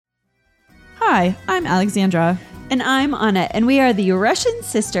Hi, I'm Alexandra. And I'm Anna, and we are the Russian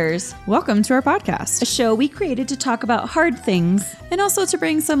Sisters, Welcome to our podcast, a show we created to talk about hard things. and also to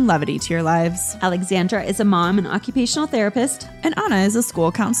bring some levity to your lives. Alexandra is a mom and occupational therapist, And Anna is a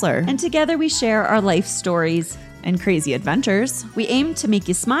school counselor. and together we share our life stories. And crazy adventures. We aim to make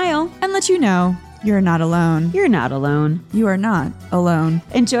you smile. And let you know you're not alone. You're not alone. You are not alone.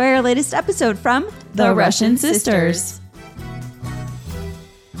 Enjoy our latest episode from The Russian Sisters.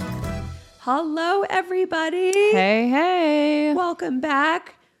 Hello, everybody. Hey. Welcome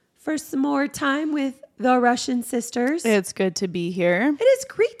back for some more time with the Russian Sisters. It's good to be here. It is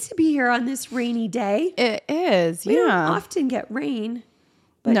great to be here on this rainy day. It is, We don't yeah. often get rain.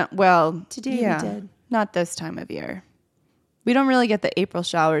 but No, well, today we yeah, did. Not this time of year. We don't really get the April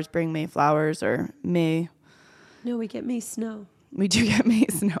showers bring May flowers or May. No, we get May snow. We do get May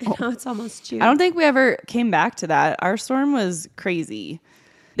snow. Now it's almost June. I don't think we ever came back to that. Our storm was crazy.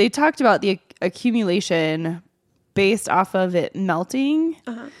 They talked about the accumulation based off of it melting.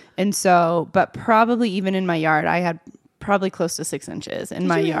 And so, but probably even in my yard, I had probably close to 6 inches in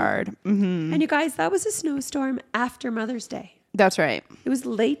my you really? yard. And you guys, that was a snowstorm after Mother's Day. That's right. It was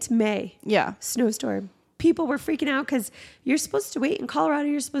late May Yeah. snowstorm. People were freaking out because you're supposed to wait in Colorado.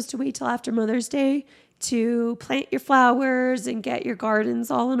 You're supposed to wait till after Mother's Day to plant your flowers and get your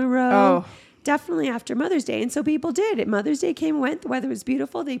gardens all in a row. Oh. Definitely after Mother's Day. And so people did. Mother's Day came and went. The weather was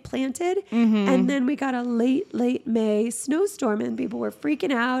beautiful. They planted. And then we got a late May snowstorm and people were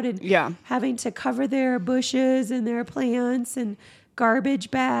freaking out and Yeah. having to cover their bushes and their plants and garbage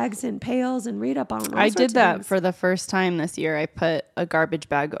bags and pails and read up on all I sorts did of that things. for the first time this year. I put a garbage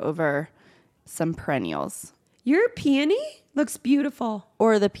bag over some perennials Your peony looks beautiful.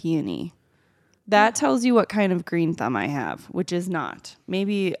 or the peony. That tells you what kind of green thumb I have, which is not.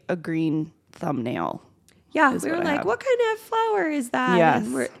 Maybe a green thumbnail. Yeah, Is we were what I like, have. what kind of flower is that?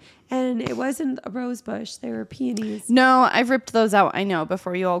 Yes. And it wasn't a rose bush. They were peonies. No, I've ripped those out. I know,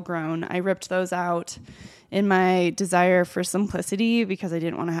 before you all grown. I ripped those out in my desire for simplicity because I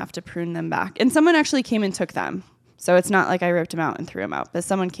didn't want to have to prune them back. And someone actually came and took them. So it's not like I ripped them out and threw them out, but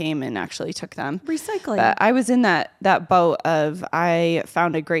someone came and actually took them. Recycling. But I was in that boat of I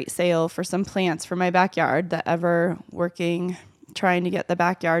found a great sale for some plants for my backyard, the ever working, trying to get the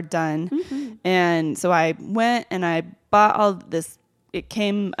backyard done. And so I went and I bought all this. It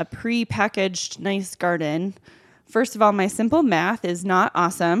came a pre-packaged nice garden. First of all, my simple math is not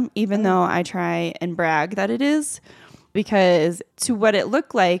awesome, even though I try and brag that it is, because to what it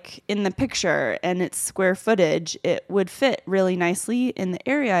looked like in the picture and its square footage, it would fit really nicely in the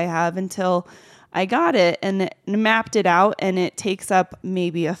area I have until I got it and it mapped it out, and it takes up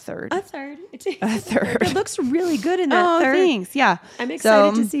maybe a third. A third. A third. It looks really good in that Oh, third. thanks. Yeah. I'm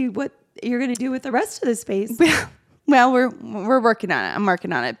excited So- to see what you're going to do with the rest of the space. Well, we're working on it. I'm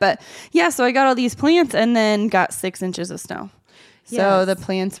working on it. But yeah, so I got all these plants and then got 6 inches of snow. So Yes. the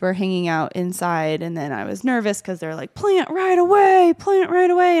plants were hanging out inside, and then I was nervous because they're like, plant right away.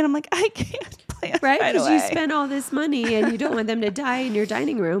 And I'm like, I can't plant Right? right Because away. you spent all this money and you don't want them to die in your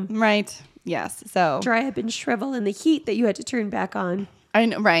dining room. Right. Yes. So Dry up and shrivel in the heat that you had to turn back on. I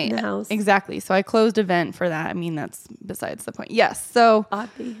know, right. in the house. Exactly. So I closed a vent for that. I mean, that's besides the point. Yes. So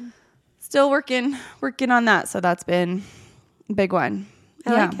Oddly. still working on that. So that's been a big one.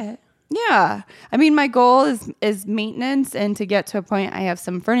 I like it. Yeah. I mean, my goal is maintenance and to get to a point I have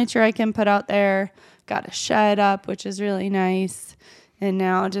some furniture I can put out there. Got a shed up, which is really nice. And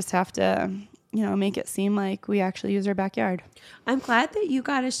now I just have to, make it seem like we actually use our backyard. I'm glad that you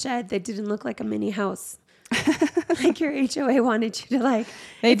got a shed that didn't look like a mini house. Like your HOA wanted you to like.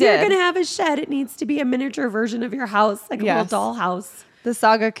 They if you're did. going to have a shed, it needs to be a miniature version of your house, like a Yes. little doll house. The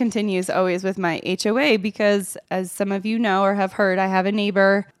saga continues always with my HOA because, as some of you know or have heard, I have a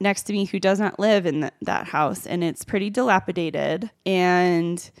neighbor next to me who does not live in that house, and it's pretty dilapidated.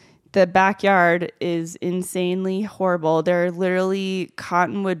 And the backyard is insanely horrible. There are literally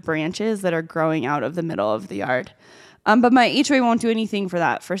cottonwood branches that are growing out of the middle of the yard. But my HOA won't do anything for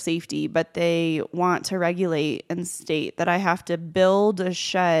that for safety, but they want to regulate and state that I have to build a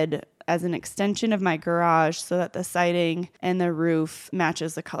shed as an extension of my garage so that the siding and the roof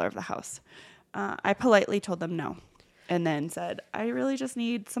matches the color of the house. I politely told them no, and then said, I really just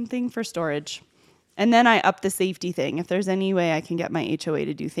need something for storage. And then I upped the safety thing. If there's any way I can get my HOA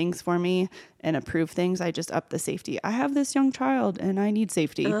to do things for me and approve things, I just up the safety. I have this young child and I need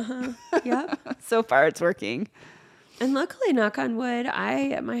safety. Yep. So far it's working. And luckily, knock on wood, I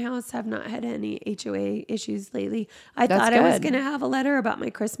at my house have not had any HOA issues lately. I That's thought I was good. going to have a letter about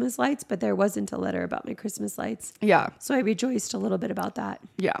my Christmas lights, but there wasn't a letter about my Christmas lights. Yeah. So I rejoiced a little bit about that.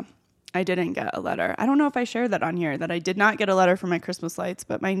 Yeah. I didn't get a letter. I don't know if I shared that on here, that I did not get a letter for my Christmas lights,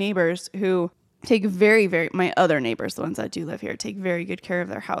 but my neighbors who take my other neighbors, the ones that do live here, take very good care of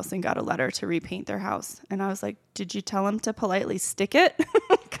their house and got a letter to repaint their house. And I was like, did you tell them to politely stick it?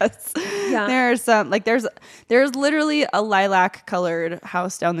 Because there's some, like there's literally a lilac colored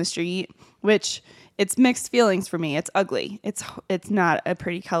house down the street, which it's mixed feelings for me. It's ugly. It's not a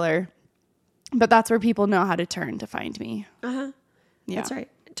pretty color, but that's where people know how to turn to find me. Yeah. That's right.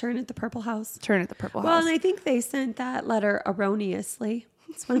 Turn at the Purple House. Turn at the Purple House. Well, and I think they sent that letter erroneously.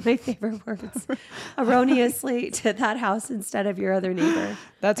 It's one of my favorite words. Erroneously to that house instead of your other neighbor.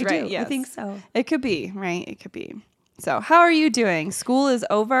 That's right. Yes. Yes. I think so. It could be, right? It could be. So how are you doing? School is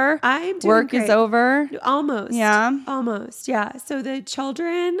over. I'm doing Work great. is over. Almost. Yeah. Almost. Yeah. So the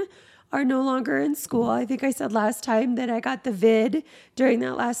children are no longer in school. I think I said last time that I got the vid during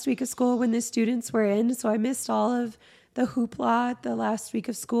that last week of school when the students were in. So I missed all of the hoopla the last week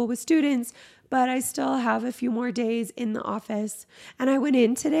of school with students, but I still have a few more days in the office. And I went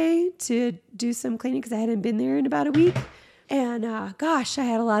in today to do some cleaning because I hadn't been there in about a week. And gosh, I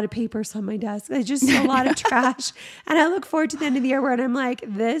had a lot of papers on my desk. There's just a lot of trash. And I look forward to the end of the year where I'm like,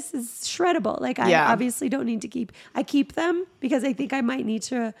 this is shreddable. Like I obviously don't need to I keep them because I think I might need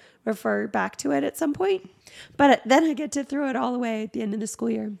to refer back to it at some point. But then I get to throw it all away at the end of the school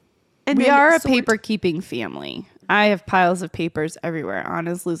year. And we are a paper keeping family. I have piles of papers everywhere.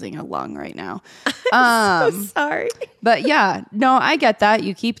 Anna's losing a lung right now. I'm so sorry. But yeah, no, I get that.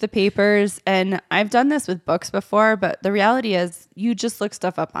 You keep the papers, and I've done this with books before, but the reality is you just look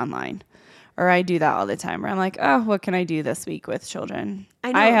stuff up online. Or I do that all the time where I'm like, oh, what can I do this week with children?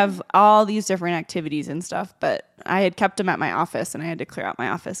 I have all these different activities and stuff, but I had kept them at my office and I had to clear out my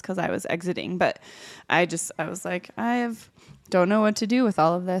office because I was exiting. But I was like, don't know what to do with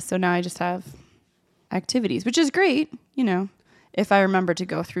all of this. So now I just have activities, which is great, if I remember to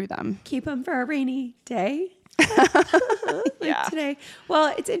go through them. Keep them for a rainy day. Yeah. Today.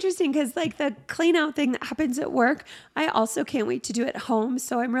 Well, it's interesting because like the clean out thing that happens at work, I also can't wait to do at home.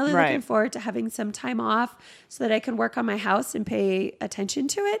 So I'm really looking forward to having some time off so that I can work on my house and pay attention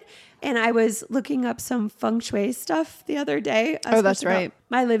to it. And I was looking up some feng shui stuff the other day. That's right.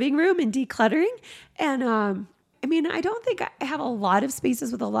 My living room and decluttering. And, I don't think I have a lot of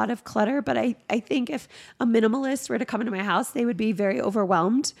spaces with a lot of clutter, but I think if a minimalist were to come into my house, they would be very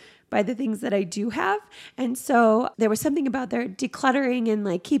overwhelmed by the things that I do have. And so there was something about their decluttering and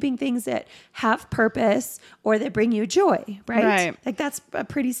like keeping things that have purpose or that bring you joy, right? Like that's a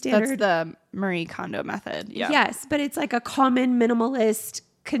pretty standard. That's the Marie Kondo method. Yeah. Yes, but it's like a common minimalist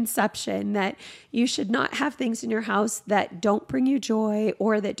conception that you should not have things in your house that don't bring you joy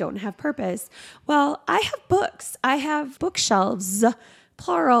or that don't have purpose. Well, I have books. I have bookshelves,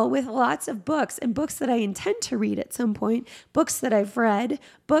 plural, with lots of books and books that I intend to read at some point, books that I've read,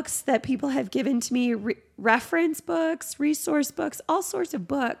 books that people have given to me, reference books, resource books, all sorts of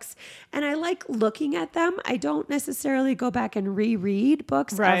books. And I like looking at them. I don't necessarily go back and reread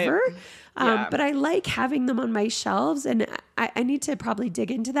books ever. But I like having them on my shelves, and I need to probably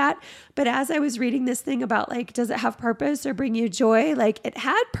dig into that. But as I was reading this thing about like, does it have purpose or bring you joy? Like it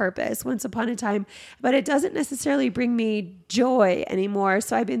had purpose once upon a time, but it doesn't necessarily bring me joy anymore.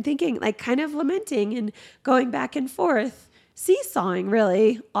 So I've been thinking like kind of lamenting and going back and forth, seesawing,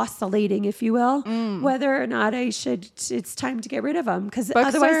 really oscillating, if you will, whether or not it's time to get rid of them because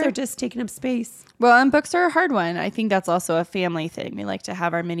otherwise they're just taking up space. Well, and books are a hard one. I think that's also a family thing. We like to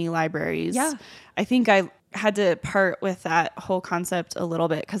have our mini libraries. Yeah. I think I had to part with that whole concept a little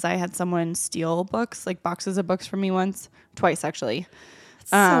bit because I had someone steal books, like boxes of books from me twice actually. It's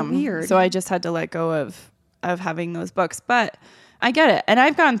so weird. So I just had to let go of having those books, but I get it. And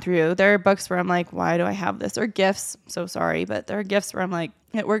I've gone through, there are books where I'm like, why do I have this? Or gifts. So sorry. But there are gifts where I'm like,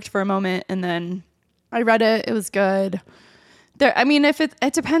 it worked for a moment. And then I read it. It was good.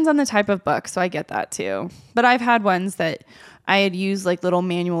 It depends on the type of book. So I get that too. But I've had ones that I had used like little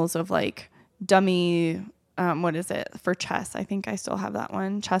manuals of like dummy, what is it? For chess. I think I still have that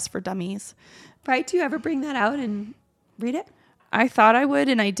one. Chess for Dummies. Right. Do you ever bring that out and read it? I thought I would,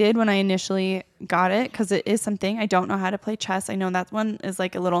 and I did when I initially got it because it is something. I don't know how to play chess. I know that one is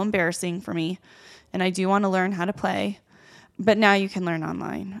like a little embarrassing for me, and I do want to learn how to play. But now you can learn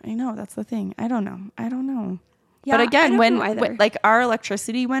online. I know, that's the thing. I don't know. Yeah, but again, when like our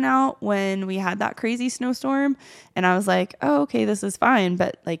electricity went out when we had that crazy snowstorm, and I was like, oh, okay, this is fine.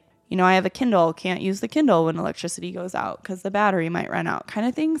 But like, I have a Kindle, can't use the Kindle when electricity goes out because the battery might run out kind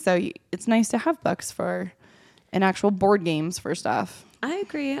of thing. So it's nice to have books and actual board games for stuff. I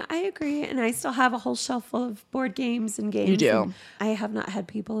agree. And I still have a whole shelf full of board games and games. You do. I have not had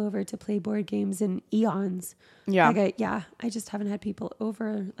people over to play board games in eons. Yeah. I just haven't had people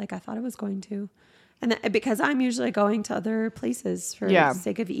over like I thought I was going to. And because I'm usually going to other places for the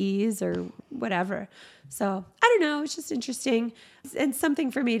sake of ease or whatever. So I don't know. It's just interesting and something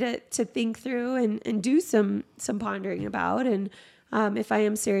for me to think through and do some pondering about. And if I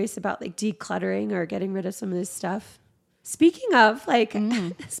am serious about like decluttering or getting rid of some of this stuff. Speaking of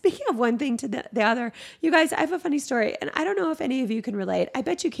speaking of one thing to the other, you guys, I have a funny story, and I don't know if any of you can relate. I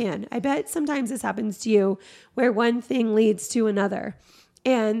bet you can. I bet sometimes this happens to you where one thing leads to another.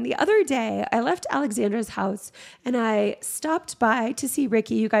 And the other day, I left Alexandra's house and I stopped by to see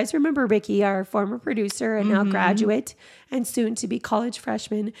Ricky. You guys remember Ricky, our former producer and now graduate and soon to be college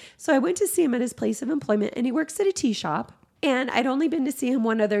freshman. So I went to see him at his place of employment, and he works at a tea shop. And I'd only been to see him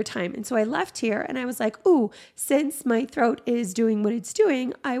one other time. And so I left here and I was like, ooh, since my throat is doing what it's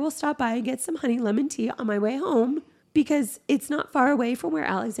doing, I will stop by and get some honey lemon tea on my way home, because it's not far away from where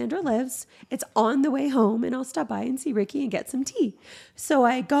Alexandra lives. It's on the way home, and I'll stop by and see Ricky and get some tea. So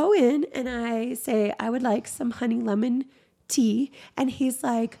I go in and I say, I would like some honey lemon tea. And he's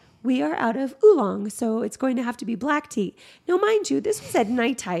like, we are out of oolong, so it's going to have to be black tea. Now, mind you, this was at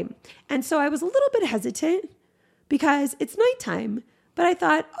nighttime. And so I was a little bit hesitant because it's nighttime. But I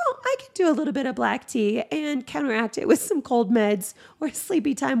thought, I could do a little bit of black tea and counteract it with some cold meds or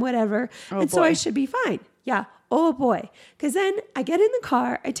sleepy time, whatever. So I should be fine. Yeah. Oh boy. Because then I get in the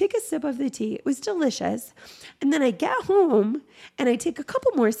car, I take a sip of the tea. It was delicious. And then I get home and I take a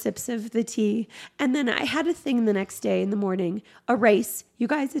couple more sips of the tea. And then I had a thing the next day in the morning, a race. You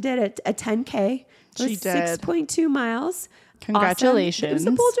guys did a 10K. It was 6.2 miles. Congratulations.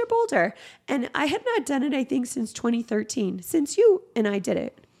 Awesome. It was a boulder. And I had not done it, I think, since 2013, since you and I did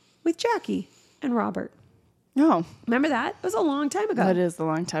it with Jackie and Robert. Oh. Remember that? It was a long time ago. That is a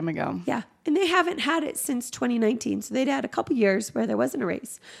long time ago. Yeah. And they haven't had it since 2019. So they'd had a couple years where there wasn't a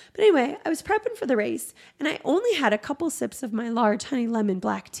race. But anyway, I was prepping for the race and I only had a couple sips of my large honey lemon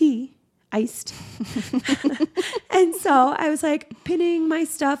black tea, iced. And so I was like pinning my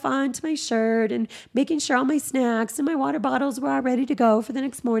stuff onto my shirt and making sure all my snacks and my water bottles were all ready to go for the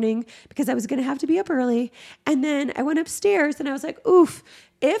next morning because I was going to have to be up early. And then I went upstairs and I was like, oof,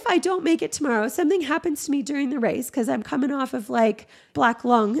 if I don't make it tomorrow, something happens to me during the race because I'm coming off of like black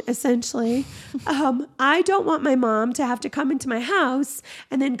lung, essentially. I don't want my mom to have to come into my house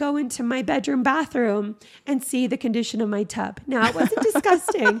and then go into my bedroom bathroom and see the condition of my tub. Now, it wasn't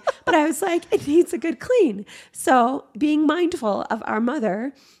disgusting, but I was like, it needs a good clean. So being mindful of our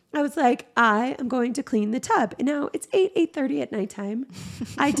mother, I was like, I am going to clean the tub. And now it's 8:30 at nighttime.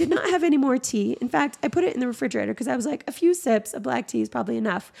 I did not have any more tea. In fact, I put it in the refrigerator because I was like, a few sips of black tea is probably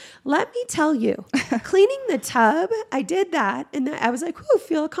enough. Let me tell you, cleaning the tub, I did that. And I was like, whew,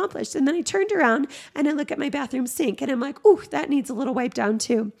 feel accomplished. And then I turned around and I look at my bathroom sink and I'm like, ooh, that needs a little wipe down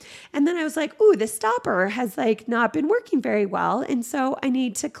too. And then I was like, ooh, the stopper has like not been working very well. And so I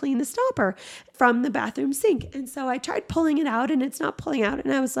need to clean the stopper from the bathroom sink. And so I tried pulling it out and it's not pulling out.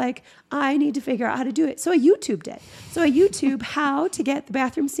 And I was like, I need to figure out how to do it. So I YouTubed it. So I YouTube how to get the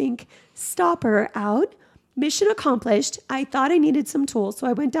bathroom sink stopper out. Mission accomplished. I thought I needed some tools. So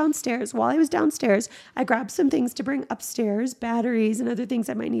I went downstairs. While I was downstairs, I grabbed some things to bring upstairs, batteries and other things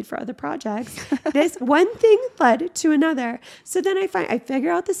I might need for other projects. This one thing led to another. So then I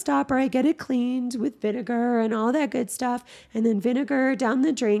figure out the stopper. I get it cleaned with vinegar and all that good stuff. And then vinegar down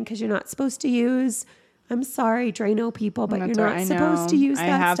the drain because you're not supposed to use, I'm sorry, Drano people, but you're not supposed to use that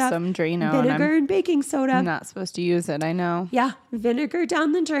stuff. I have some Drano. Vinegar and baking soda. I'm not supposed to use it. I know. Yeah. Vinegar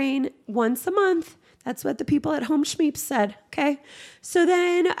down the drain once a month. That's what the people at Home Schmeeps said. Okay. So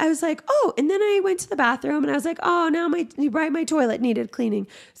then I was like, oh, and then I went to the bathroom and I was like, oh, now my toilet needed cleaning.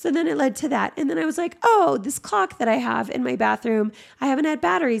 So then it led to that. And then I was like, oh, this clock that I have in my bathroom, I haven't had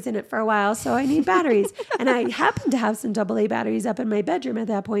batteries in it for a while. So I need batteries. And I happened to have some AA batteries up in my bedroom at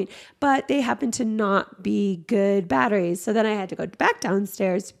that point, but they happened to not be good batteries. So then I had to go back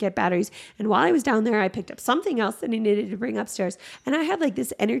downstairs to get batteries. And while I was down there, I picked up something else that I needed to bring upstairs. And I had like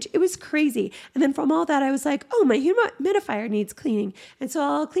this energy. It was crazy. And then from all that, I was like, oh, my humidifier needs cleaning. And so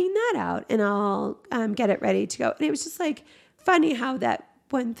I'll clean that out and I'll get it ready to go. And it was just like funny how that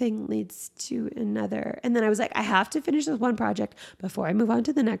one thing leads to another. And then I was like, I have to finish this one project before I move on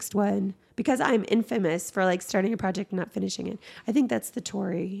to the next one because I'm infamous for like starting a project and not finishing it. I think that's the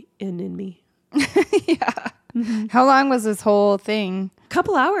Tori in me. Yeah. Mm-hmm. How long was this whole thing?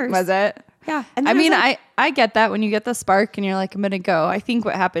 Couple hours. Was it? Yeah. And I mean, like, I get that when you get the spark and you're like, I'm going to go. I think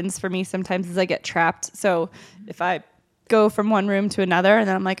what happens for me sometimes is I get trapped. So if I go from one room to another and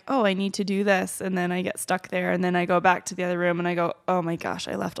then I'm like, oh, I need to do this. And then I get stuck there and then I go back to the other room and I go, oh my gosh,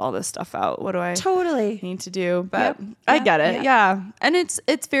 I left all this stuff out. What do I need to do? But I get it. Yeah. And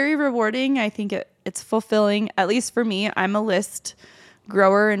it's very rewarding. I think it's fulfilling, at least for me. I'm a list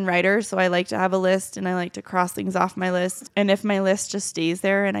grower and writer, so I like to have a list and I like to cross things off my list. And if my list just stays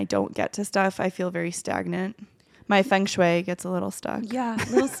there and I don't get to stuff, I feel very stagnant. My feng shui gets a little stuck. Yeah, a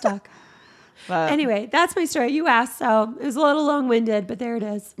little stuck. But Anyway, that's my story. You asked, so it was a little long-winded, but there it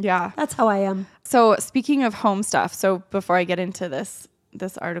is. yeah. That's how I am. So speaking of home stuff, so before I get into this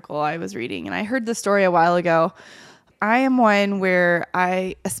article I was reading, and I heard the story a while ago, I am one where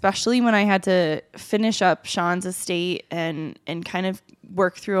especially when I had to finish up Sean's estate and kind of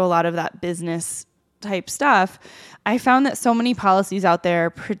work through a lot of that business type stuff, I found that so many policies out there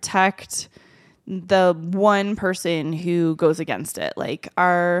protect the one person who goes against it. Like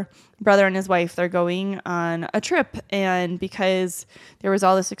our brother and his wife, they're going on a trip, and because there was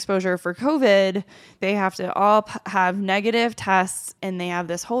all this exposure for COVID, they have to all have negative tests, and they have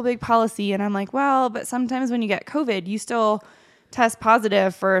this whole big policy. And I'm like, well, but sometimes when you get COVID, you still test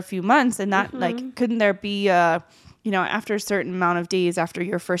positive for a few months, and that like, couldn't there be after a certain amount of days after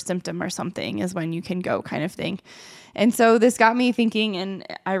your first symptom or something is when you can go, kind of thing. And so this got me thinking, and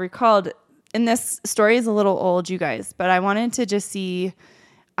I recalled, and this story is a little old, you guys, but I wanted to just see,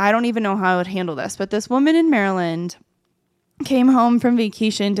 I don't even know how I would handle this, but this woman in Maryland came home from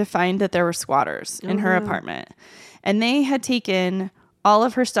vacation to find that there were squatters in her apartment, and they had taken all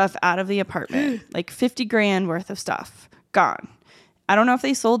of her stuff out of the apartment, like 50 grand worth of stuff gone. I don't know if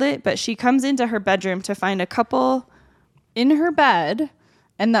they sold it, but she comes into her bedroom to find a couple in her bed,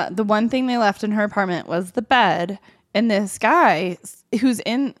 and the one thing they left in her apartment was the bed. And this guy who's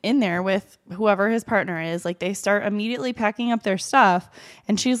in there with whoever his partner is, like, they start immediately packing up their stuff.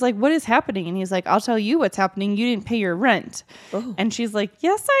 And she's like, what is happening? And he's like, I'll tell you what's happening. You didn't pay your rent. Oh. And she's like,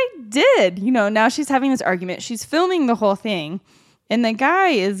 yes, I did. Now she's having this argument. She's filming the whole thing. And the guy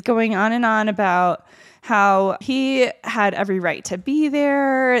is going on and on about how he had every right to be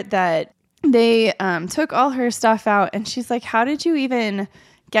there, that they took all her stuff out. And she's like, how did you even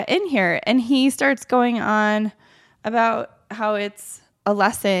get in here? And he starts going on about how it's a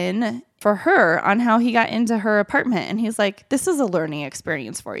lesson for her on how he got into her apartment. And he's like, this is a learning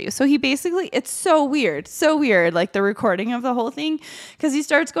experience for you. So he basically, it's so weird, like the recording of the whole thing, because he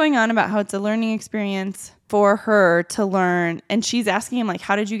starts going on about how it's a learning experience for her to learn. And she's asking him, like,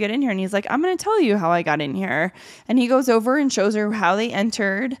 how did you get in here? And he's like, I'm going to tell you how I got in here. And he goes over and shows her how they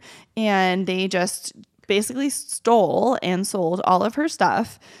entered, and they just basically stole and sold all of her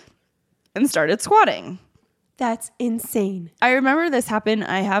stuff and started squatting. That's insane. I remember this happened.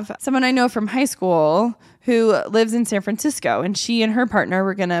 I have someone I know from high school who lives in San Francisco, and she and her partner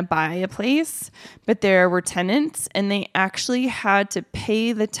were going to buy a place, but there were tenants, and they actually had to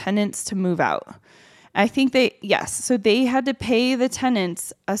pay the tenants to move out. I think so they had to pay the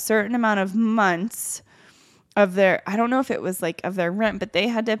tenants a certain amount of months of their, I don't know if it was like of their rent, but they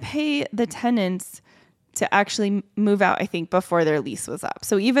had to pay the tenants to actually move out, I think, before their lease was up.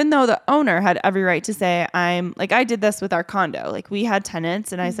 So even though the owner had every right to say, I did this with our condo. Like, we had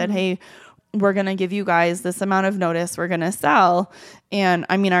tenants, and I said, hey, we're going to give you guys this amount of notice. We're going to sell. And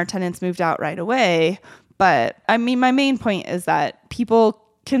I mean, our tenants moved out right away. But I mean, my main point is that people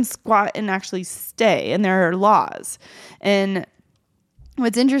can squat and actually stay, and there are laws. And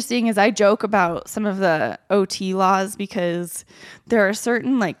what's interesting is I joke about some of the OT laws, because there are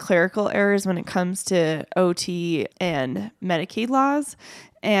certain like clerical errors when it comes to OT and Medicaid laws.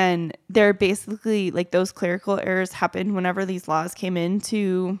 And they're basically like, those clerical errors happened whenever these laws came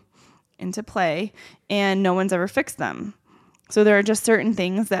into play, and no one's ever fixed them. So there are just certain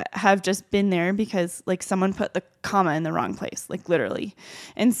things that have just been there because like someone put the comma in the wrong place, like literally.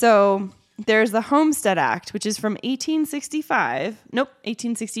 And so there's the Homestead Act, which is from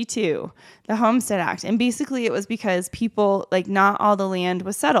 1862, the Homestead Act. And basically it was because people, like, not all the land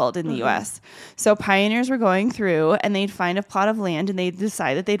was settled in the U.S. So pioneers were going through, and they'd find a plot of land, and they'd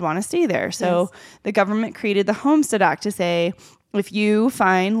decide that they'd want to stay there. So the government created the Homestead Act to say, if you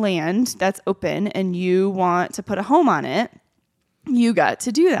find land that's open and you want to put a home on it, you got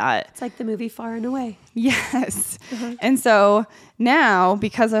to do that. It's like the movie Far and Away. Yes. And so now,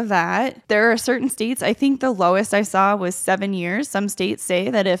 because of that, there are certain states, I think the lowest I saw was 7 years. Some states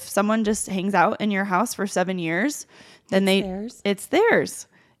say that if someone just hangs out in your house for 7 years, then it's theirs.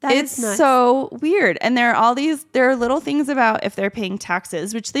 It's so weird. And there are little things about if they're paying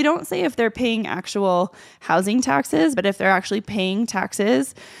taxes, which they don't say if they're paying actual housing taxes, but if they're actually paying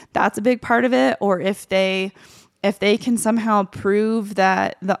taxes, that's a big part of it. Or if they can somehow prove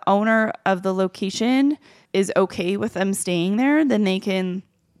that the owner of the location is okay with them staying there, then they can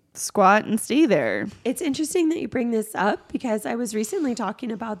squat and stay there. It's interesting that you bring this up because I was recently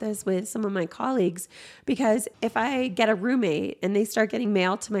talking about this with some of my colleagues, because if I get a roommate and they start getting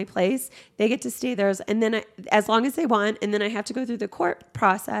mail to my place, they get to stay there and then as long as they want, and then I have to go through the court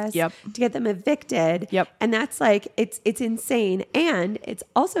process Yep. to get them evicted. Yep. And that's like, it's insane. And it's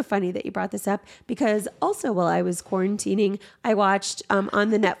also funny that you brought this up because also while I was quarantining, I watched on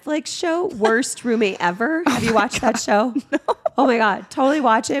the Netflix show, Worst Roommate Ever. Have you watched that show? No. Oh my God. Totally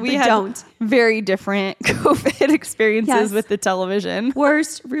watch it, We but had don't. very different COVID experiences Yes. with the television.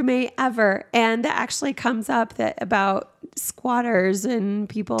 Worst roommate ever. And that actually comes up that about squatters and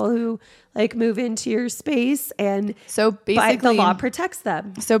people who like move into your space, and So but basically, the law protects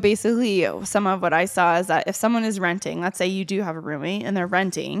them. So basically, some of what I saw is that if someone is renting, let's say you do have a roommate and they're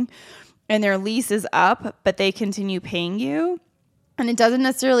renting and their lease is up, but they continue paying you, and it doesn't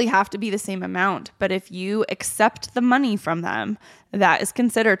necessarily have to be the same amount, but if you accept the money from them, that is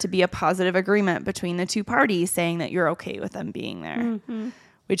considered to be a positive agreement between the two parties saying that you're okay with them being there,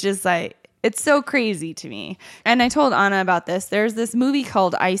 which is like, it's so crazy to me. And I told Anna about this. There's this movie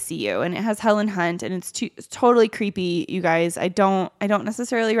called I See You, and it has Helen Hunt, and it's totally creepy, you guys. I don't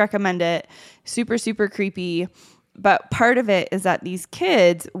necessarily recommend it. Super, super creepy. But part of it is that these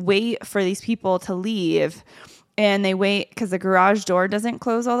kids wait for these people to leave, and they wait because the garage door doesn't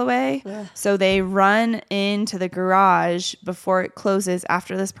close all the way. Ugh. So they run into the garage before it closes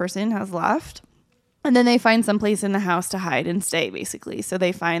after this person has left. And then they find some place in the house to hide and stay, basically. So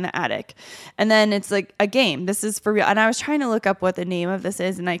they find the attic. And then it's like a game. This is for real. And I was trying to look up what the name of this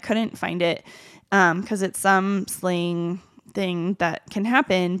is, and I couldn't find it because it's some slang thing that can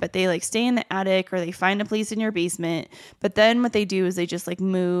happen. But they like stay in the attic or they find a place in your basement. But then what they do is they just like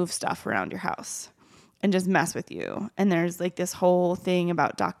move stuff around your house and just mess with you. And there's like this whole thing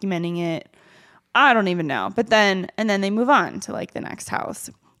about documenting it. I don't even know. But then they move on to like the next house.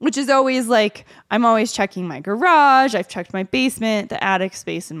 Which is always like, I'm always checking my garage. I've checked my basement. The attic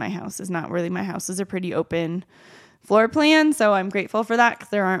space in my house is not really, my house is a pretty open floor plan. So I'm grateful for that because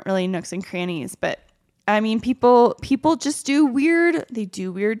there aren't really nooks and crannies. But I mean, people just do weird things.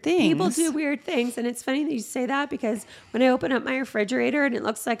 People do weird things. And it's funny that you say that because when I open up my refrigerator and it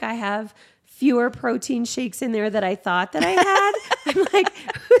looks like I have fewer protein shakes in there that I thought that I had, I'm like,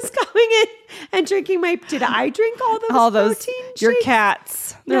 who's coming in and drinking did I drink all those protein shakes? Your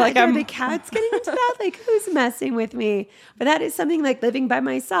cats. They're like, are the cats getting into that? Like, who's messing with me? But that is something like living by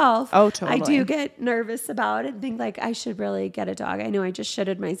myself. Oh, totally. I do get nervous about it and think like I should really get a dog. I know I just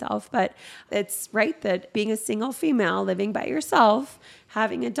shitted myself, but it's right that being a single female living by yourself,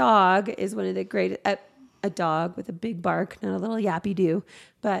 having a dog is one of the greatest. A dog with a big bark, not a little yappy do,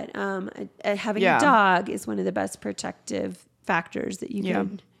 but having a dog is one of the best protective factors that you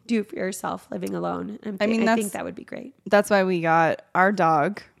can do for yourself living alone. I think that would be great. That's why we got our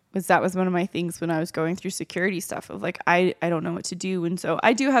dog. That was one of my things when I was going through security stuff of like, I don't know what to do. And so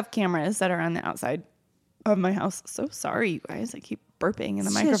I do have cameras that are on the outside of my house. So sorry, you guys. I keep burping in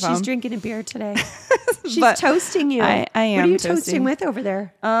the microphone. She's drinking a beer today. She's toasting you. I am. What are you toasting with over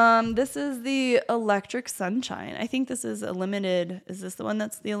there? This is the Electric Sunshine. I think this is a limited. Is this the one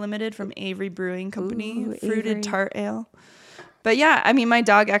that's the limited from Avery Brewing Company? Ooh, Fruited Avery. tart ale. But yeah, I mean, my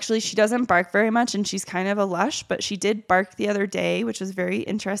dog actually, she doesn't bark very much and she's kind of a lush, but she did bark the other day, which was very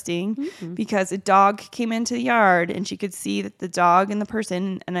interesting because a dog came into the yard and she could see that the dog and the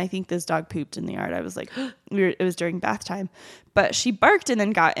person, and I think this dog pooped in the yard. I was like, it was during bath time, but she barked and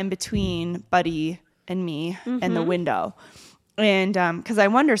then got in between Buddy and me and the window. And because I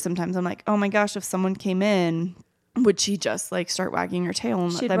wonder sometimes, I'm like, oh my gosh, if someone came in, would she just like start wagging her tail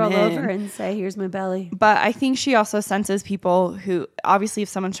and She'd let them roll in? over and say, here's my belly. But I think she also senses people who, obviously, if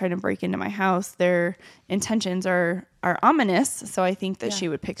someone's trying to break into my house, their intentions are ominous. So I think that she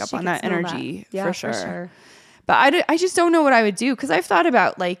would pick up She on could that smell energy that. Yeah, for for sure. sure. But I just don't know what I would do because I've thought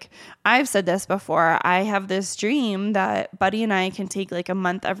about, like, I've said this before. I have this dream that Buddy and I can take like a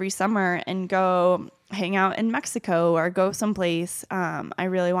month every summer and go hang out in Mexico or go someplace. I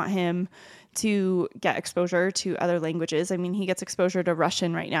really want him to get exposure to other languages. I mean, he gets exposure to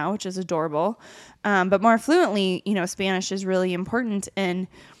Russian right now, which is adorable. But more fluently, Spanish is really important. And,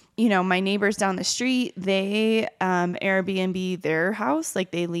 my neighbors down the street, they Airbnb their house.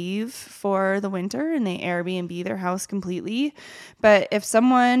 Like they leave for the winter and they Airbnb their house completely. But if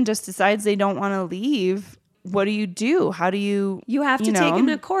someone just decides they don't want to leave, what do you do? How do you... You have to take them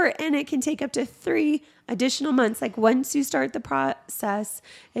to court, and it can take up to 3 additional months. Like once you start the process,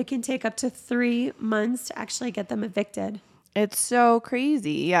 it can take up to 3 months to actually get them evicted. It's so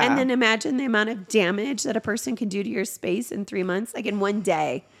crazy. Yeah. And then imagine the amount of damage that a person can do to your space in 3 months, like in one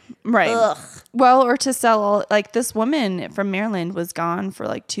day. Right. Ugh. Well, or to sell, like this woman from Maryland was gone for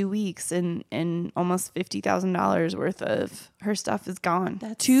like 2 weeks and almost $50,000 worth of her stuff is gone.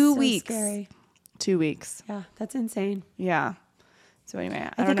 That's 2 so weeks. scary. 2 weeks. Yeah, that's insane. Yeah. So anyway,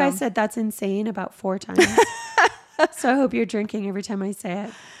 I think I said that's insane about 4 times. So I hope you're drinking every time I say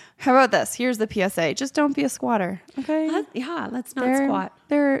it. How about this? Here's the PSA. Just don't be a squatter. Okay. Let's not squat.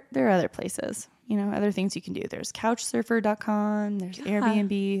 There are other places, other things you can do. There's couchsurfer.com, there's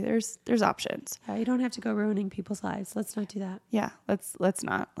Airbnb, there's options. Yeah, you don't have to go ruining people's lives. Let's not do that. Yeah. Let's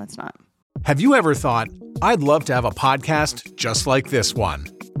not. Have you ever thought, I'd love to have a podcast just like this one?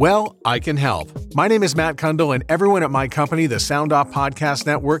 Well, I can help. My name is Matt Kundle, and everyone at my company, the Sound Off Podcast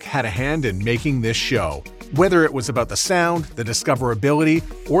Network, had a hand in making this show. Whether it was about the sound, the discoverability,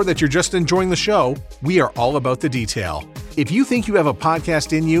 or that you're just enjoying the show, we are all about the detail. If you think you have a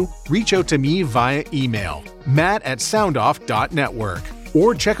podcast in you, reach out to me via email, matt@soundoff.network,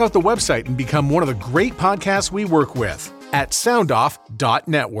 or check out the website and become one of the great podcasts we work with at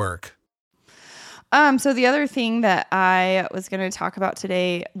soundoff.network. So the other thing that I was going to talk about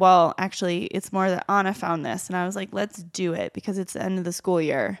today, well, actually, it's more that Anna found this, and I was like, let's do it because it's the end of the school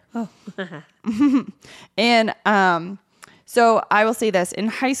year. Oh. And so I will say this. In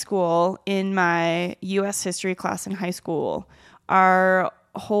high school, in my U.S. history class in high school, our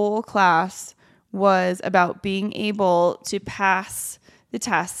whole class was about being able to pass the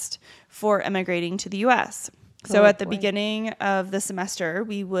test for immigrating to the U.S., So at the beginning of the semester,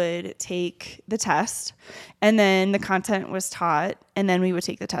 we would take the test, and then the content was taught, and then we would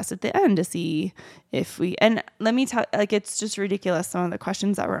take the test at the end to see if and let me tell, it's just ridiculous, some of the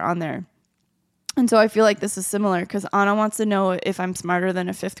questions that were on there. And so I feel like this is similar because Anna wants to know if I'm smarter than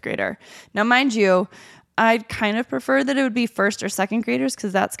a 5th grader. Now, mind you, I'd kind of prefer that it would be 1st or 2nd graders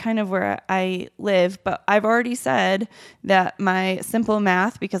because that's kind of where I live. But I've already said that my simple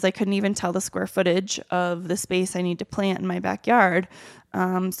math, because I couldn't even tell the square footage of the space I need to plant in my backyard.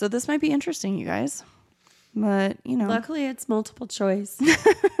 So this might be interesting, you guys. But, Luckily, it's multiple choice.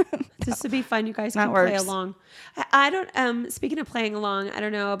 Just to be fun, you guys That can works. play along. I don't, speaking of playing along, I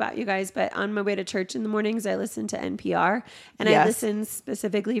don't know about you guys, but on my way to church in the mornings, I listen to NPR, and I listen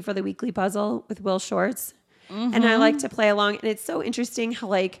specifically for the weekly puzzle with Will Shortz. Mm-hmm. And I like to play along. And it's so interesting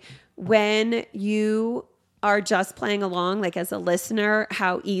how, when you are just playing along, as a listener,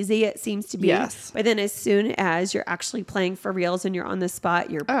 how easy it seems to be. Yes. But then as soon as you're actually playing for reals and you're on the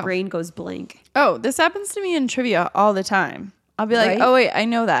spot, your brain goes blank. Oh, this happens to me in trivia all the time. I'll be like, Right? oh, wait, I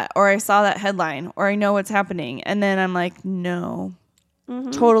know that. Or I saw that headline. Or I know what's happening. And then I'm like, no.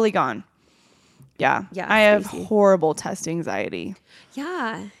 Mm-hmm. Totally gone. Yeah. Yeah, I have crazy. horrible test anxiety.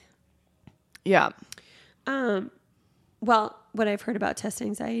 Yeah. Yeah. Well, what I've heard about test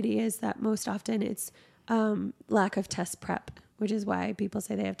anxiety is that most often it's lack of test prep, which is why people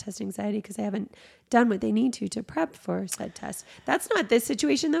say they have test anxiety because they haven't done what they need to prep for said test. That's not this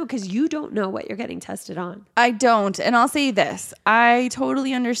situation though, because you don't know what you're getting tested on. I don't. And I'll say this. I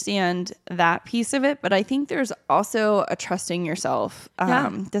totally understand that piece of it, but I think there's also a trusting yourself.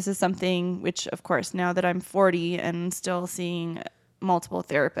 This is something which, of course, now that I'm 40 and still seeing multiple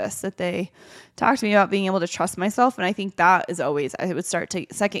therapists, that they talk to me about being able to trust myself. And I think that is always, I would start to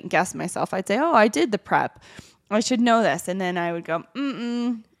second guess myself. I'd say, oh, I did the prep. I should know this. And then I would go,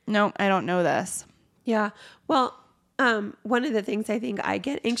 no, I don't know this. Yeah. Well, one of the things I think I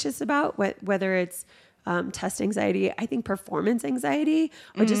get anxious about, whether it's test anxiety, I think performance anxiety,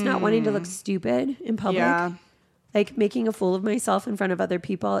 or just not wanting to look stupid in public. Yeah. Making a fool of myself in front of other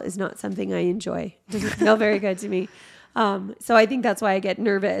people is not something I enjoy. It doesn't feel very good to me. So I think that's why I get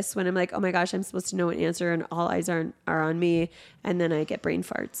nervous when I'm like, oh my gosh, I'm supposed to know an answer and all eyes are on me. And then I get brain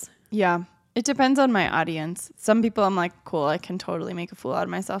farts. Yeah. It depends on my audience. Some people I'm like, cool, I can totally make a fool out of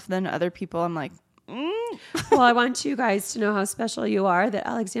myself. Then other people I'm like, Well, I want you guys to know how special you are, that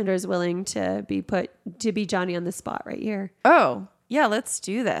Alexander is willing to be Johnny on the spot right here. oh, yeah, let's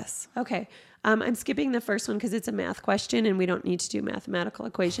do this. Okay. I'm skipping the first one because it's a math question and we don't need to do mathematical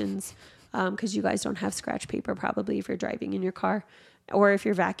equations because you guys don't have scratch paper probably if you're driving in your car or if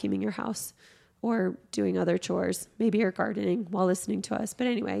you're vacuuming your house or doing other chores. Maybe you're gardening while listening to us. But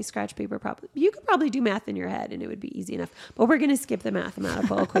anyway, scratch paper you could probably do math in your head and it would be easy enough. But we're going to skip the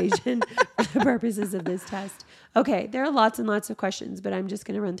mathematical equation for the purposes of this test. Okay, there are lots and lots of questions, but I'm just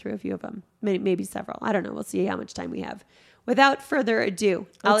going to run through a few of them. Maybe several. I don't know. We'll see how much time we have. Without further ado,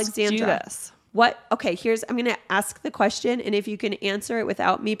 Let's Alexandra. do this. I'm going to ask the question, and if you can answer it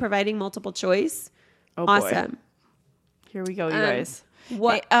without me providing multiple choice, Oh, boy. awesome. Here we go, you guys.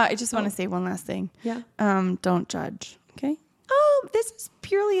 What? Hey, I just want to say one last thing. Yeah. Don't judge. Okay. This is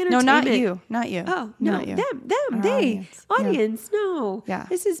purely family No, entertainment. not you. Not you. Oh, no. Not you. Them, Our they. audience. No. Yeah.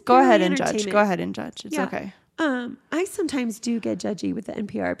 This is Go purely ahead and judge. entertainment. Go ahead and judge. It's Yeah. okay. I sometimes do get judgy with the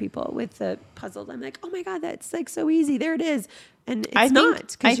NPR people with the puzzles. I'm like, oh my God, that's like so easy. There it is. And it's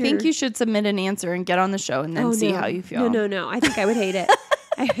not. I think you should submit an answer and get on the show and then see how you feel. No. I think I would hate it.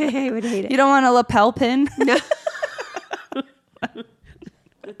 I would hate it. You don't want a lapel pin? No.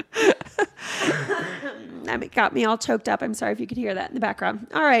 That got me all choked up. I'm sorry if you could hear that in the background.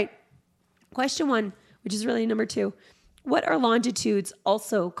 All right. Question 1, which is really number 2. What are longitudes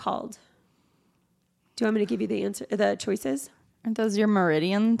also called? Do you want me to give you the choices? Aren't those your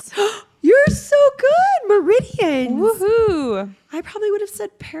meridians? You're so good. Meridians. Woohoo. I probably would have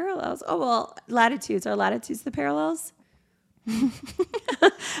said parallels. Oh, well, latitudes. Are latitudes the parallels?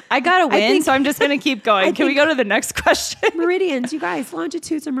 I got to win, think- so I'm just going to keep going. Can we go to the next question? Meridians, you guys.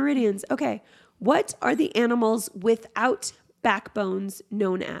 Longitudes are meridians. Okay. What are the animals without backbones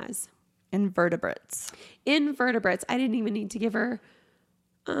known as? Invertebrates. Invertebrates. I didn't even need to give her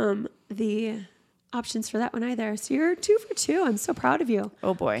the options for that one either. So you're 2 for 2. I'm so proud of you.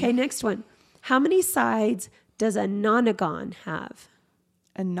 Oh, boy. Okay, next one. How many sides does a nonagon have?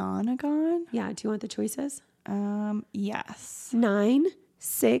 A nonagon? Yeah, do you want the choices? Yes. 9,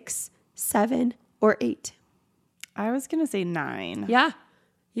 6, 7, or 8? I was going to say 9. Yeah,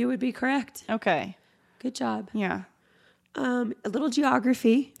 you would be correct. Okay. Good job. Yeah. A little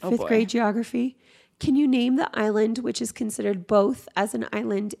geography, Oh, 5th boy. grade geography. Can you name the island which is considered both as an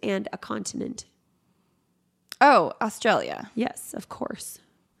island and a continent? Oh, Australia. Yes, of course.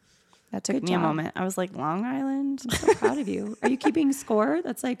 That took Good me a job. moment. I was like, Long Island? I'm so proud of you. Are you keeping score?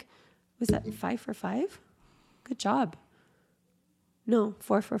 That's like, was that 5 for 5? Good job. No,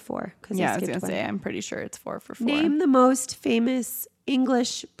 4 for 4. Yeah, I was going to say, I'm pretty sure it's 4 for 4. Name the most famous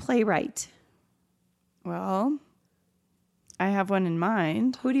English playwright. Well, I have one in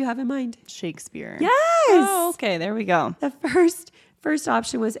mind. Who do you have in mind? Shakespeare. Yes. Oh, okay. There we go. The first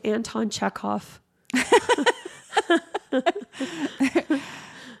option was Anton Chekhov.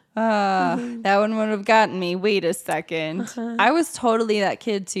 That one would have gotten me. Wait a second. I was totally that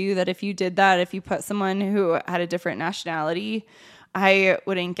kid too, that if you did that, if you put someone who had a different nationality, I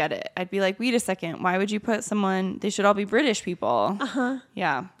wouldn't get it. I'd be like, wait a second. Why would you put someone, they should all be British people.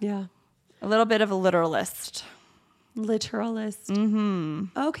 Yeah. Yeah. A little bit of a literalist. Literalist.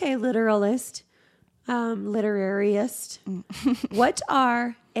 Mm-hmm. Okay, literalist. Literariist. What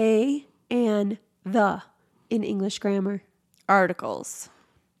are a and the in English grammar? Articles.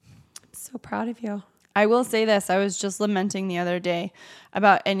 So proud of you. I will say this. I was just lamenting the other day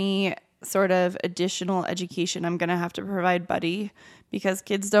about any sort of additional education I'm going to have to provide Buddy because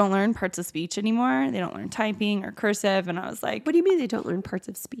kids don't learn parts of speech anymore. They don't learn typing or cursive. And I was like, What do you mean they don't learn parts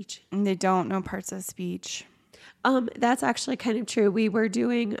of speech? they don't know parts of speech. That's actually kind of true. We were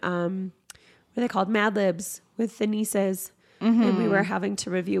doing what are they called? Mad Libs with the nieces. And we were having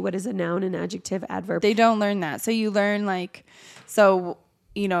to review what is a noun, an adjective, adverb. They don't learn that. So you learn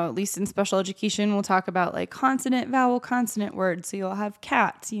at least in special education, we'll talk about like consonant, vowel, consonant words. So you'll have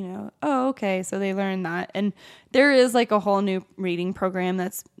cats, Oh, okay. So they learn that. And there is like a whole new reading program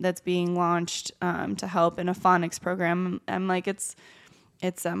that's being launched to help, in a phonics program. I'm like, it's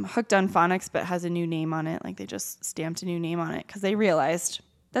Hooked on Phonics, but has a new name on it. Like they just stamped a new name on it because they realized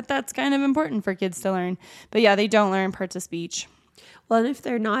that that's kind of important for kids to learn. But yeah, they don't learn parts of speech. Well, and if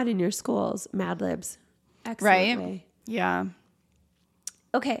they're not in your schools, Mad Libs. Excellent Right? way. Yeah.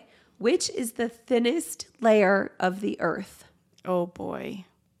 Okay. Which is the thinnest layer of the earth? Oh boy.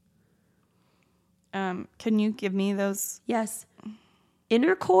 Can you give me those? Yes.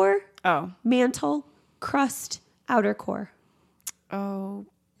 Inner core, Oh. mantle, crust, outer core. Oh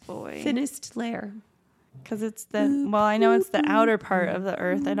boy. Thinnest layer. Because I know it's the outer part of the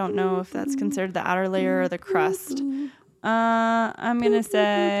earth. I don't know if that's considered the outer layer or the crust. I'm going to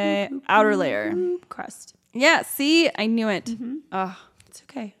say outer layer. Crust. Yeah, see? I knew it. Oh, It's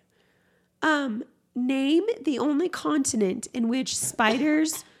okay. Name the only continent in which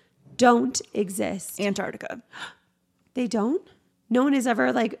spiders don't exist. Antarctica. They don't? No one has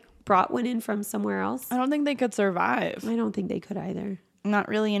ever brought one in from somewhere else? I don't think they could survive. I don't think they could either. Not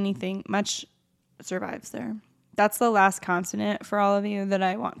really anything much survives there. That's the last continent for all of you that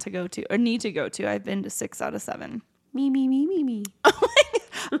I want to go to or need to go to. I've been to 6 out of 7. Me.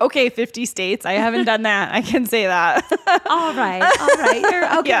 Okay, 50 states. I haven't done that. I can say that. All right.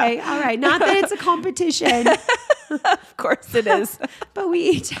 You're okay. Yeah. All right. Not that it's a competition, Of course it is. but we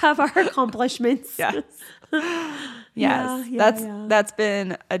each have our accomplishments. Yes. Yes. Yeah. That's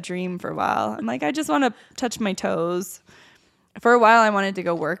been a dream for a while. I'm like, I just want to touch my toes. For a while, I wanted to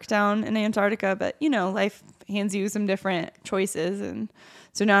go work down in Antarctica, but life hands you some different choices. And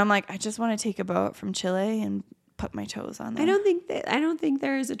so now I'm like, I just want to take a boat from Chile and put my toes on there. I don't think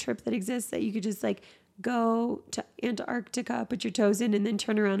there is a trip that exists that you could just like go to Antarctica, put your toes in, and then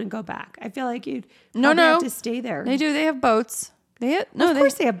turn around and go back. I feel like you'd probably have to stay there. They do. They have boats. Of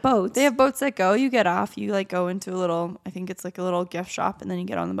course they have boats. They have boats that go. You get off. You like go into a little, I think it's like a little gift shop, and then you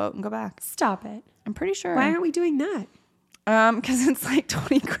get on the boat and go back. Stop it. I'm pretty sure. Why aren't we doing that? Because it's like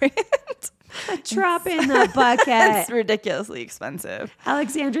 20 grand. A drop in the bucket. It's ridiculously expensive.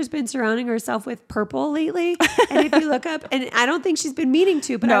 Alexandra's been surrounding herself with purple lately. And if you look up, and I don't think she's been meaning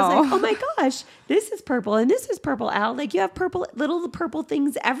to, but I was like, oh my gosh, this is purple and this is purple, Al. Like you have little purple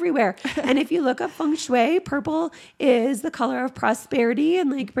things everywhere. And if you look up feng shui, purple is the color of prosperity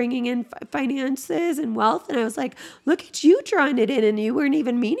and like bringing in finances and wealth. And I was like, look at you drawing it in and you weren't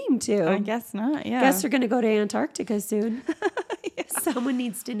even meaning to. I guess not. Yeah. Guess we're going to go to Antarctica soon. Yeah. Someone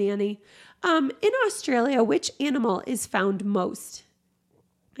needs to nanny. In Australia, which animal is found most?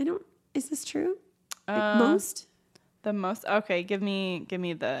 Is this true? Like most? The most? Okay, give me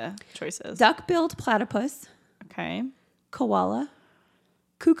the choices. Duck-billed platypus, Okay. koala,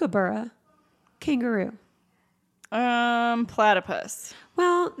 kookaburra, kangaroo. Platypus.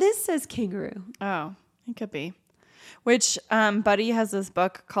 Well, this says kangaroo. Oh, it could be. Which Buddy has this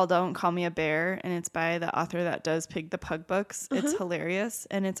book called Don't Call Me a Bear, and it's by the author that does Pig the Pug books. It's hilarious,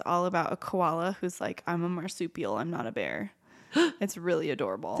 and it's all about a koala who's like, I'm a marsupial, I'm not a bear. It's really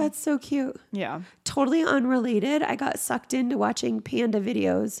adorable. That's so cute. Yeah. Totally unrelated. I got sucked into watching panda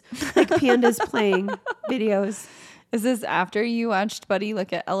videos, like pandas playing videos. Is this after you watched Buddy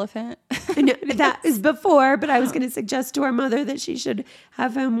look at elephant? No, that is before, but I was going to suggest to our mother that she should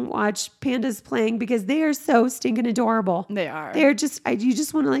have him watch pandas playing because they are so stinking adorable. They are. They're just, you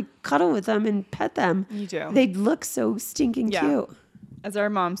just want to like cuddle with them and pet them. You do. They look so stinking cute. As our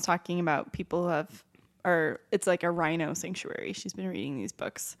mom's talking about people who it's like a rhino sanctuary. She's been reading these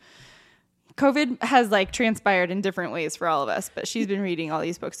books. COVID has like transpired in different ways for all of us, but she's been reading all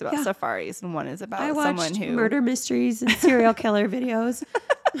these books about safaris, and one is about someone who murder mysteries and serial killer videos.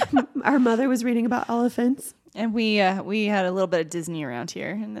 Our mother was reading about elephants, and we had a little bit of Disney around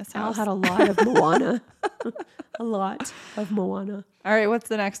here in this house. Al had a lot of Moana. A lot of Moana. All right, what's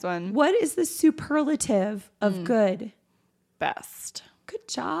the next one? What is the superlative of good? Best. Good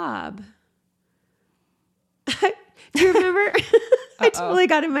job. Do you remember? I totally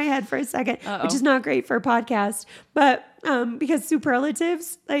got in my head for a second, which is not great for a podcast. But because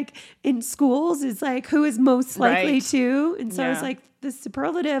superlatives, like in schools, is like who is most likely to. And so it's like the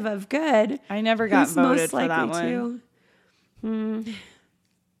superlative of good. I never got voted for that one.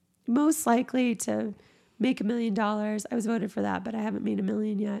 Most likely to make $1 million. I was voted for that, but I haven't made $1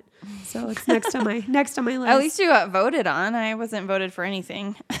 million yet. So it's next on my list. At least you got voted on. I wasn't voted for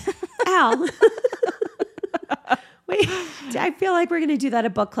anything. Al. Wait, I feel like we're going to do that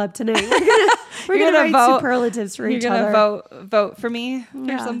at book club tonight. We're going to write vote, superlatives for each other. You're going to vote for me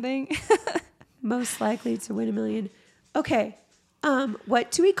or something? Most likely to win $1 million. Okay.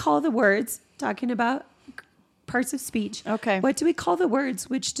 What do we call the words, talking about parts of speech. Okay. What do we call the words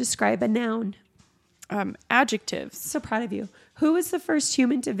which describe a noun? Adjectives. So proud of you. Who was the first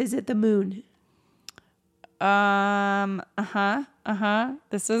human to visit the moon?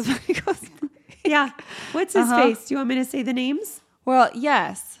 This is what he goes. Yeah. What's his face? Do you want me to say the names? Well,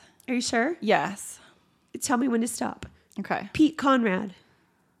 yes. Are you sure? Yes. Tell me when to stop. Okay. Pete Conrad.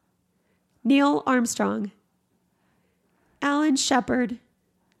 Neil Armstrong. Alan Shepard.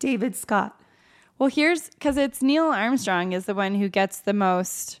 David Scott. Well, because it's Neil Armstrong is the one who gets the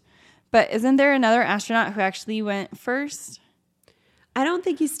most, but isn't there another astronaut who actually went first? I don't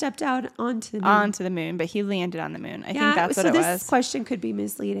think he stepped out onto the moon. But he landed on the moon. I think that's what it was. So this question could be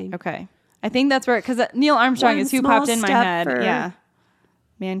misleading. Okay. I think that's where, because Neil Armstrong is who popped in my head. Yeah.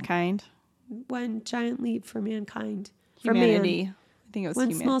 Mankind. One giant leap for mankind. Humanity. I think it was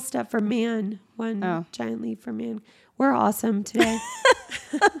one small step for man. One giant leap for man. We're awesome today.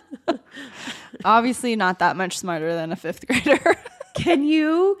 Obviously not that much smarter than a fifth grader. Can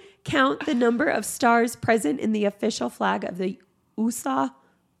you count the number of stars present in the official flag of the USA,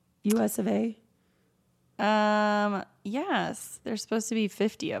 US of A? Yes. There's supposed to be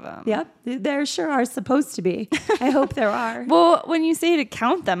 50 of them. Yep. There sure are supposed to be. I hope there are. Well, when you say to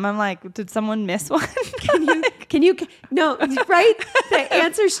count them, I'm like, did someone miss one? No, right? The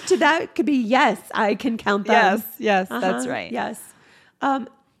answer to that could be yes, I can count them. Yes, that's right. Yes.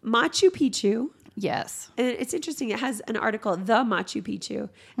 Machu Picchu. Yes. And it's interesting. It has an article, The Machu Picchu.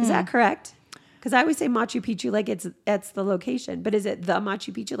 Is that correct? Because I always say Machu Picchu like it's the location, but is it the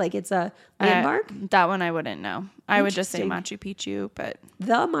Machu Picchu like it's a landmark? That one I wouldn't know. I would just say Interesting. Machu Picchu, but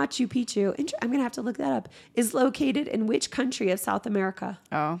The Machu Picchu, I'm going to have to look that up, is located in which country of South America?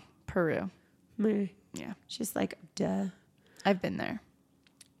 Peru. Meh. Yeah. It's just like, duh. I've been there.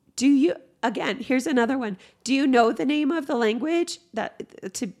 Do you, again, here's another one. Do you know the name of the language?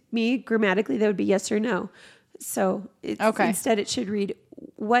 That, to me, grammatically, that would be yes or no. So instead it should read,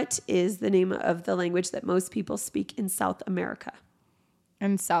 what is the name of the language that most people speak in South America?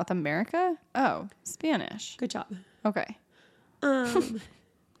 In South America? Oh, Spanish. Good job. Okay.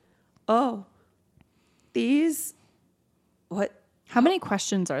 What? How many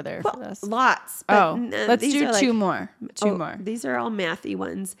questions are there for this? Lots. But Let's these do are two more. Two more. These are all mathy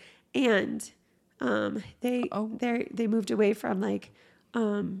ones. And they moved away from like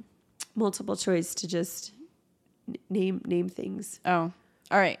multiple choice to just name things. Oh,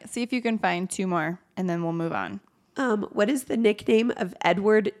 all right. See if you can find two more, and then we'll move on. What is the nickname of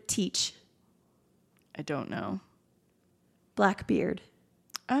Edward Teach? I don't know. Blackbeard.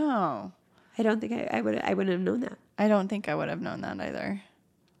 Oh, I don't think I wouldn't have known that. I don't think I would have known that either.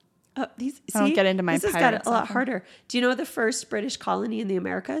 I don't get into my This has got it a lot harder. Do you know the first British colony in the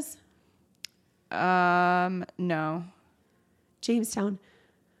Americas? No. Jamestown.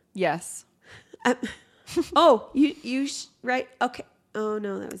 Yes. Right. Okay. Oh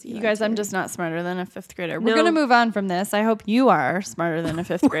no, that was You guys, I'm just not smarter than a fifth grader. We're No. gonna move on from this. I hope you are smarter than a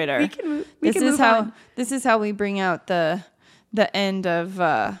fifth grader. This is how we bring out the end of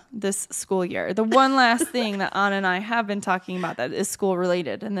this school year. The one last thing that Anna and I have been talking about that is school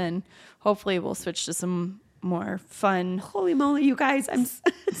related, and then hopefully we'll switch to some more fun Holy moly, you guys!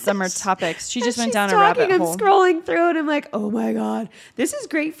 summer topics. She just went She's down a talking, rabbit hole. I'm scrolling through it. I'm like, oh my God, this is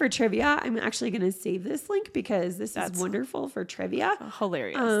great for trivia. I'm actually going to save this link because this is wonderful for trivia.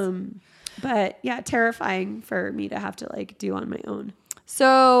 Hilarious. But yeah, terrifying for me to have to like do on my own.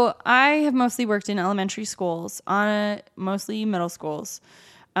 So I have mostly worked in elementary schools, mostly middle schools.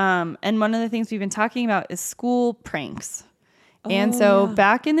 And one of the things we've been talking about is school pranks. And so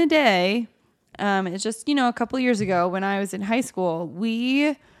back in the day, it's just, a couple years ago when I was in high school,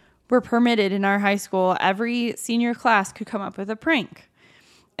 we were permitted in our high school, every senior class could come up with a prank.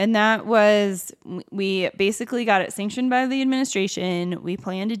 And that was, we basically got it sanctioned by the administration. We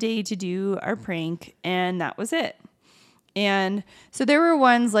planned a day to do our prank, and that was it. And so there were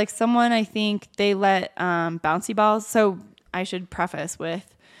ones like someone, I think they let bouncy balls. So I should preface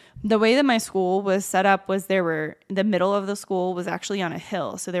with the way that my school was set up was the middle of the school was actually on a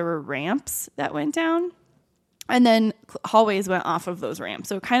hill. So there were ramps that went down and then hallways went off of those ramps.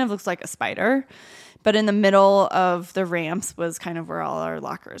 So it kind of looks like a spider, but in the middle of the ramps was kind of where all our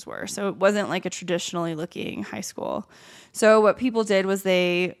lockers were. So it wasn't like a traditionally looking high school. So what people did was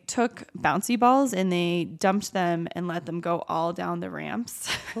they took bouncy balls and they dumped them and let them go all down the ramps.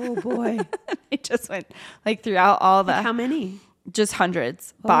 Oh boy. They just went like throughout all the... How many? Just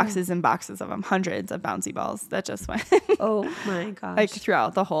hundreds, boxes and boxes of them, hundreds of bouncy balls that just went Oh my gosh. like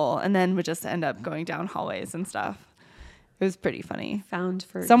throughout the hole, and then would just end up going down hallways and stuff. It was pretty funny. Found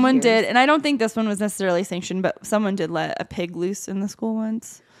for someone years. did, and I don't think this one was necessarily sanctioned, but someone did let a pig loose in the school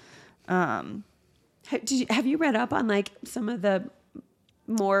once. Have you read up on like some of the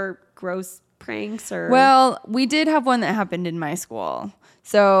more gross pranks or? Well, we did have one that happened in my school.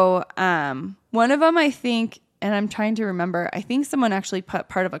 So one of them, I think, and I'm trying to remember, I think someone actually put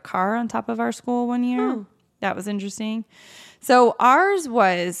part of a car on top of our school one year. Oh. That was interesting. So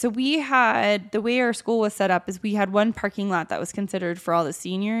we had, the way our school was set up is we had one parking lot that was considered for all the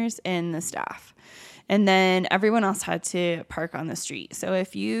seniors and the staff. And then everyone else had to park on the street. So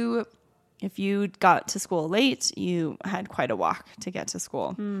if you got to school late, you had quite a walk to get to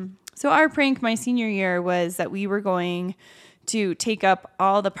school. So our prank my senior year was that we were going to take up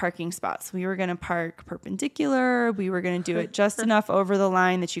all the parking spots. We were going to park perpendicular. We were going to do it just enough over the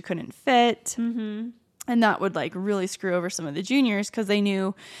line that you couldn't fit. Mm-hmm. And that would like really screw over some of the juniors because they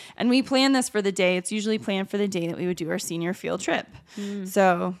knew. And we planned this for the day. It's usually planned for the day that we would do our senior field trip.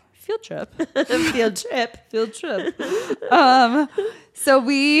 So field trip. Field trip. So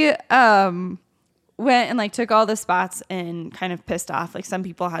we went and like took all the spots and kind of pissed off. Like some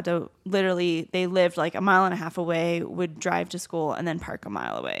people had to they lived like a mile and a half away, would drive to school and then park a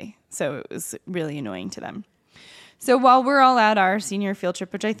mile away. So it was really annoying to them. So while we're all at our senior field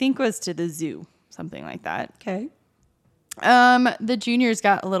trip, which I think was to the zoo, something like that. Okay. The juniors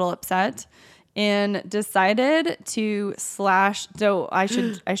got a little upset and decided to slash. So I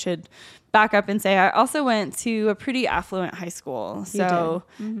should back up and say I also went to a pretty affluent high school. So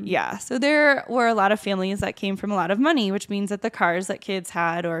yeah, so there were a lot of families that came from a lot of money, which means that the cars that kids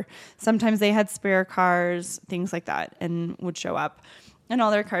had, or sometimes they had spare cars, things like that, and would show up in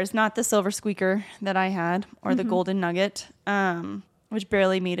all their cars. Not the silver squeaker that I had, or the golden nugget, which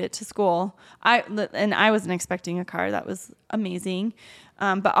barely made it to school. I wasn't expecting a car. That was amazing.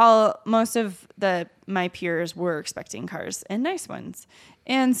 But most of my peers were expecting cars, and nice ones.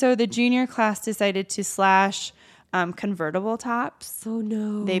 And so the junior class decided to slash convertible tops. Oh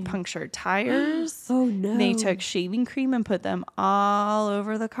no. They punctured tires. Oh no. They took shaving cream and put them all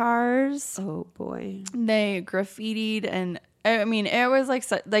over the cars. Oh boy. They graffitied, and I mean, it was like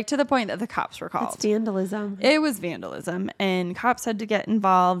to the point that the cops were called. It's vandalism. It was vandalism, and cops had to get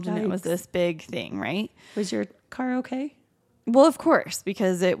involved, and it was Yikes. this big thing, right? Was your car okay? Well, of course,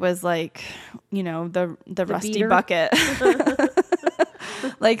 because it was like, the rusty beater? bucket.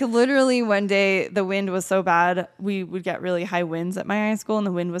 Like literally one day the wind was so bad, we would get really high winds at my high school, and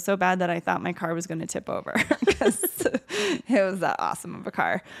the wind was so bad that I thought my car was going to tip over because it was that awesome of a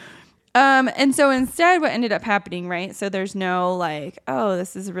car. And so instead what ended up happening, right? So there's no like, oh,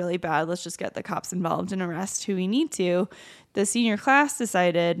 this is really bad, let's just get the cops involved and arrest who we need to. The senior class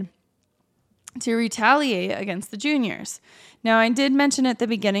decided to retaliate against the juniors. Now, I did mention at the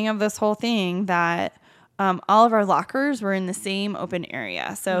beginning of this whole thing that all of our lockers were in the same open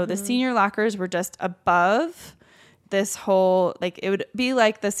area. So the senior lockers were just above this whole, like, it would be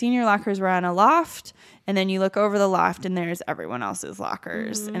like the senior lockers were on a loft, and then you look over the loft and there's everyone else's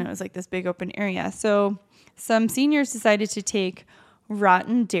lockers. And it was like this big open area. So some seniors decided to take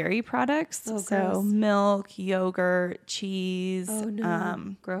rotten dairy products. Oh, so gross. milk, yogurt, cheese, Oh,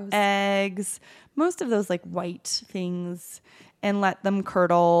 no. Gross. eggs, most of those like white things, and let them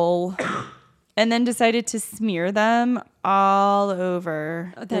curdle. And then decided to smear them all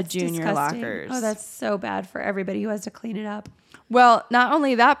over the That's junior disgusting. lockers. Oh, that's so bad for everybody who has to clean it up. Well, not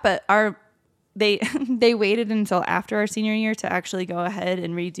only that, but they waited until after our senior year to actually go ahead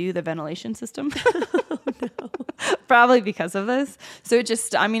and redo the ventilation system. Probably because of this. So it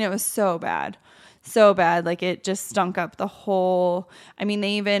was so bad. So bad. Like it just stunk up the whole, I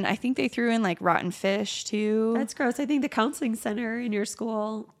think they threw in like rotten fish too. That's gross. I think the counseling center in your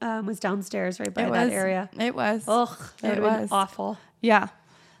school was downstairs right by that area. It was. Ugh, that It would have been was. awful. Yeah.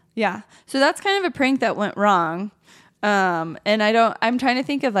 Yeah. So that's kind of a prank that went wrong. And I'm trying to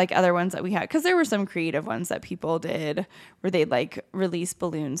think of like other ones that we had, because there were some creative ones that people did where they'd like release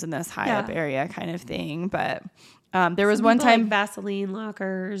balloons in this high up area kind of thing. But there was one time like Vaseline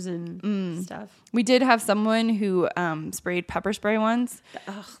lockers and stuff. we did have someone who sprayed pepper spray once,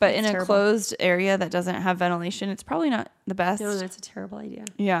 but in a terrible. closed area that doesn't have ventilation, it's probably not the best. No, that's a terrible idea.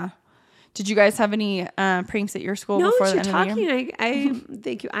 Yeah. Did you guys have any pranks at your school No, before as the you're end of the year?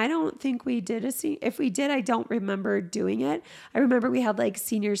 talking, I don't think we did if we did, I don't remember doing it. I remember we had like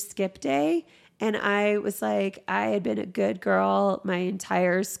senior skip day, and I was like, I had been a good girl my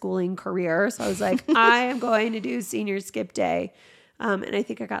entire schooling career. So I was like, I am going to do senior skip day. And I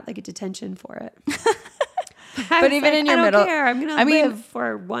think I got like a detention for it. But even in your middle, I don't care. I'm going to live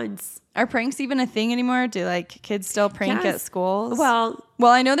for once. Are pranks even a thing anymore? Do like kids still prank Yes. at schools? Well,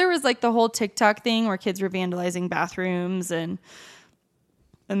 I know there was like the whole TikTok thing where kids were vandalizing bathrooms, and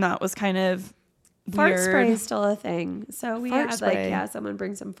that was kind of fart weird. spray is still a thing. So we Fart had spray. someone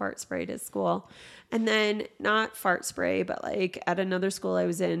bring some fart spray to school. And then not fart spray, but like at another school I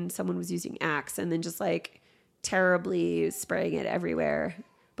was in, someone was using Axe and then just like terribly spraying it everywhere.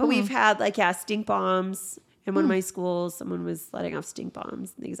 But we've had like, stink bombs. In one of my schools, someone was letting off stink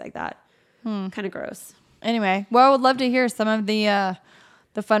bombs and things like that. Kind of gross. Anyway, well, I would love to hear some of the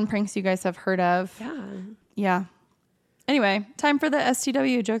fun pranks you guys have heard of. Yeah. Yeah. Anyway, time for the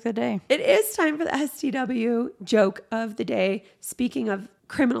STW joke of the day. It is time for the STW joke of the day. Speaking of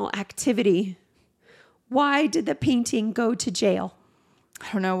criminal activity, why did the painting go to jail?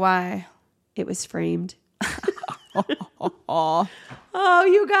 I don't know why. It was framed. Oh,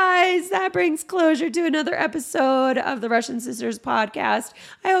 you guys, that brings closure to another episode of the Russian Sisters podcast.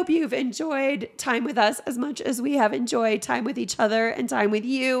 I hope you've enjoyed time with us as much as we have enjoyed time with each other and time with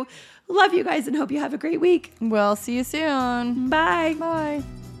you. Love you guys and hope you have a great week. We'll see you soon. Bye. Bye.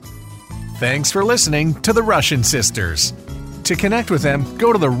 Thanks for listening to the Russian Sisters. To connect with them,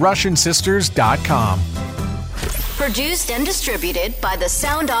 go to therussiansisters.com. Produced and distributed by the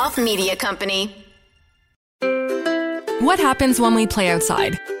Sound Off Media Company. What happens when we play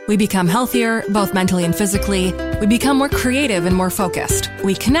outside? We become healthier, both mentally and physically. We become more creative and more focused.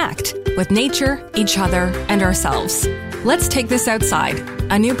 We connect with nature, each other, and ourselves. Let's take this outside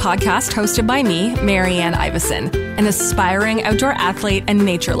a new podcast hosted by me, Marianne Iveson, an aspiring outdoor athlete and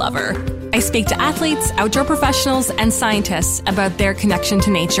nature lover. I speak to athletes, outdoor professionals, and scientists about their connection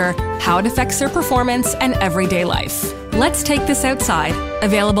to nature, how it affects their performance, and everyday life. Let's Take This Outside,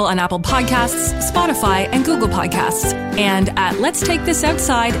 available on Apple Podcasts, Spotify, and Google Podcasts, and at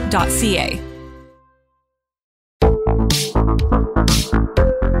letstakethisoutside.ca.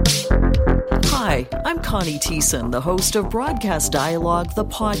 Hi, I'm Connie Thiessen, the host of Broadcast Dialogue, the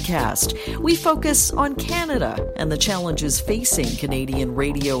podcast. We focus on Canada and the challenges facing Canadian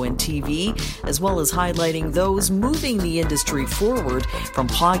radio and TV, as well as highlighting those moving the industry forward from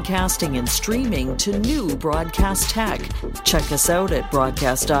podcasting and streaming to new broadcast tech. Check us out at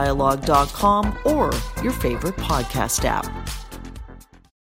broadcastdialogue.com or your favorite podcast app.